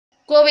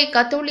கோவை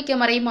கத்தோலிக்க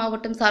மறை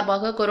மாவட்டம்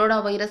சார்பாக கொரோனா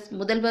வைரஸ்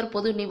முதல்வர்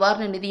பொது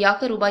நிவாரண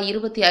நிதியாக ரூபாய்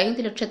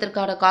 25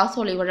 லட்சத்திற்கான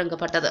காசோலை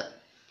வழங்கப்பட்டது.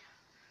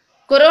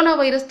 கொரோனா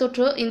வைரஸ்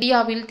தொற்று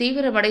இந்தியாவில்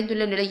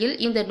தீவிரமடைந்துள்ள நிலையில்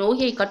இந்த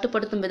நோயை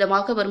கட்டுப்படுத்தும்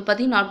விதமாக வரும்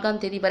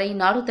 14ஆம் தேதி வரை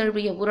நாடு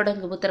தழுவிய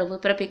ஊரடங்கு உத்தரவு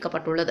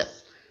பிறப்பிக்கப்பட்டுள்ளது.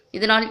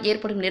 இதனால்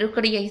ஏற்படும்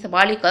நெருக்கடியை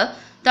சமாளிக்க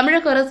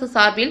தமிழக அரசு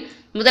சார்பில்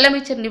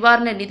முதலமைச்சர்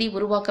நிவாரண நிதி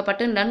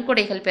உருவாக்கப்பட்டு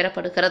நன்கொடைகள்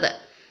பெறப்படுகிறது.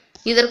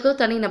 இதற்கு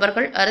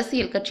தனிநபர்கள்,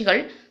 அரசியல் கட்சிகள்,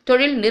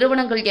 தொழில்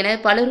நிறுவனங்கள் என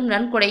பலரும்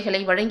நன்கொடைகளை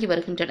வழங்கி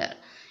வருகின்றனர்.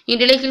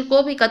 இந்நிலையில்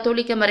கோவை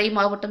கத்தோலிக்க மறை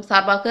மாவட்டம்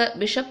சார்பாக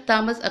பிஷப்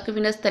தாமஸ்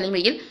அக்வினஸ்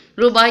தலைமையில்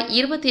ரூபாய்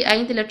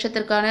 25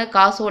 லட்சத்திற்கான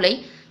காசோலை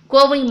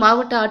கோவை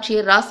மாவட்ட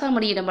ஆட்சியர்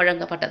ராசாமணியிடம்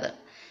வழங்கப்பட்டது.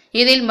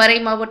 இதில் மறை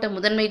மாவட்ட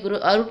முதன்மை குரு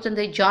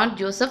அருட்தந்தை ஜான்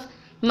ஜோசப்,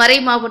 மறை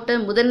மாவட்ட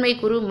முதன்மை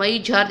குரு மை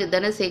ஜார்ஜ்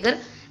தனசேகர்,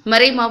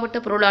 மறை மாவட்ட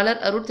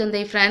பொருளாளர்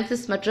அருட்தந்தை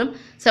பிரான்சிஸ் மற்றும்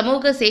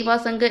சமூக சேவா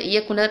சங்க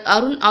இயக்குநர்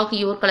அருண்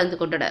ஆகியோர் கலந்து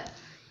கொண்டனர்.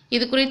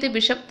 இதுகுறித்து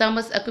பிஷப்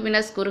தாமஸ்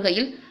அக்வினஸ்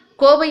கூறுகையில்,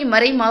 கோவை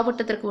மறை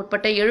மாவட்டத்திற்கு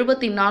உட்பட்ட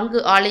 74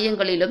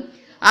 ஆலயங்களிலும்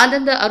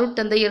அந்தந்த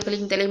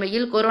அருட்தந்தையர்களின்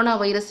தலைமையில் கொரோனா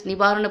வைரஸ்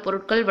நிவாரணப்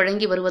பொருட்கள்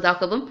வழங்கி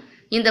வருவதாகவும்,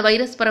 இந்த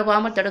வைரஸ்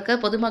பரவாமல் தடுக்க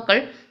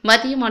பொதுமக்கள்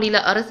மத்திய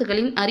மாநில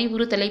அரசுகளின்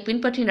அறிவுறுத்தலை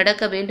பின்பற்றி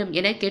நடக்க வேண்டும்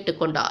என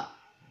கேட்டுக்கொண்டார்.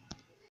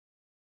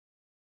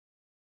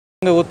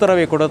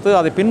 உத்தரவை கொடுத்து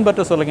அதை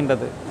பின்பற்ற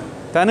சொல்கின்றது.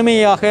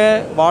 தனிமையாக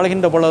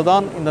வாழ்கின்ற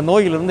பொழுதுதான் இந்த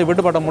நோயிலிருந்து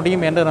விடுபட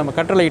முடியும் என்று நம்ம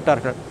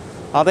கட்டளையிட்டார்கள்.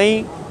 அதை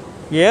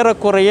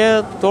ஏறக்குறைய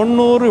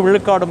 90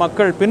 விழுக்காடு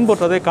மக்கள்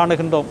பின்பற்றுவதை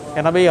காணுகின்றோம்.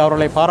 எனவே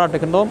அவர்களை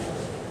பாராட்டுகின்றோம்.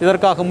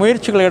 இதற்காக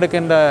முயற்சிகள்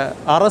எடுக்கின்ற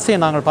அரசை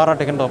நாங்கள்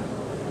பாராட்டுகின்றோம்.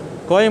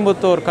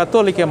 கோயம்புத்தூர்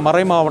கத்தோலிக்க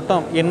மறை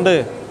மாவட்டம் இன்று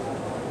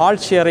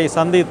ஆட்சியரை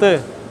சந்தித்து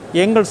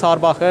எங்கள்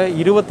சார்பாக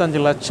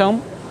 25 லட்சம்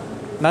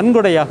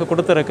நன்கொடையாக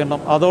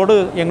கொடுத்திருக்கின்றோம். அதோடு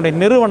எங்களுடைய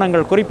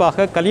நிறுவனங்கள்,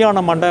 குறிப்பாக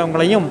கல்யாண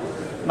மண்டபங்களையும்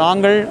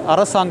நாங்கள்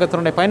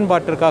அரசாங்கத்தினுடைய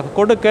பயன்பாட்டிற்காக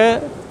கொடுக்க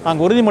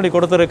நாங்கள் உறுதிமொழி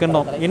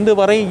கொடுத்திருக்கின்றோம். இன்று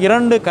வரை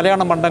 2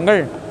 கல்யாண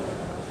மண்டபங்கள்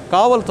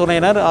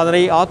காவல்துறையினர் அதனை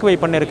ஆக்குவை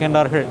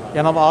பண்ணியிருக்கின்றார்கள்.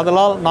 எனவே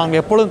அதனால் நாங்கள்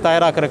எப்பொழுதும்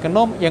தயாராக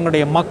இருக்கின்றோம்.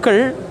 எங்களுடைய மக்கள்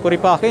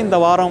குறிப்பாக இந்த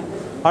வாரம்,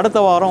 அடுத்த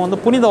வாரம்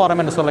புனித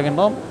வாரம் என்று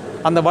சொல்லுகின்றோம்.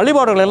 அந்த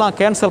வழிபாடுகளை எல்லாம்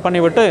கேன்சல்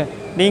பண்ணிவிட்டு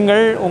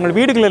நீங்கள் உங்கள்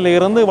வீடுகளில்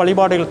இருந்து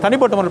வழிபாடுகள்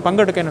தனிப்பட்ட முறையில்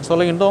பங்கெடுக்க என்று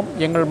சொல்லுகின்றோம்.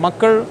 எங்கள்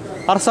மக்கள்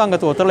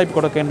அரசாங்கத்துக்கு ஒத்துழைப்பு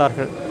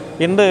கொடுக்கின்றார்கள்.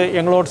 இன்று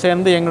எங்களோடு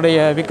சேர்ந்து எங்களுடைய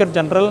விக்கர்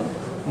ஜெனரல்,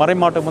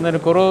 மறைமாவட்ட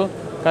முதன்மை குரு,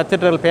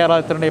 கத்தீட்ரல்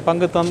பேராயத்தினுடைய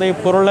பங்கு தந்தை,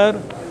 பொருளர்,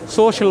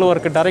 சோஷியல்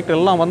ஒர்க் டைரக்டர்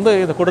எல்லாம்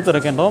இதை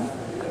கொடுத்திருக்கின்றோம்.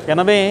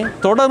 எனவே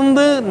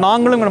தொடர்ந்து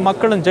நாங்களும் எங்கள்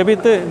மக்களும்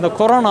ஜெபித்து இந்த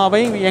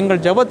கொரோனாவை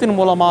எங்கள் ஜெபத்தின்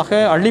மூலமாக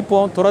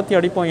அழிப்போம், துரத்தி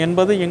அடிப்போம்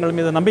என்பது எங்கள்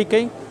மீது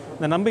நம்பிக்கை.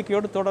 இந்த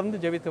நம்பிக்கையோடு தொடர்ந்து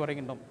ஜெபித்து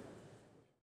வருகின்றோம்.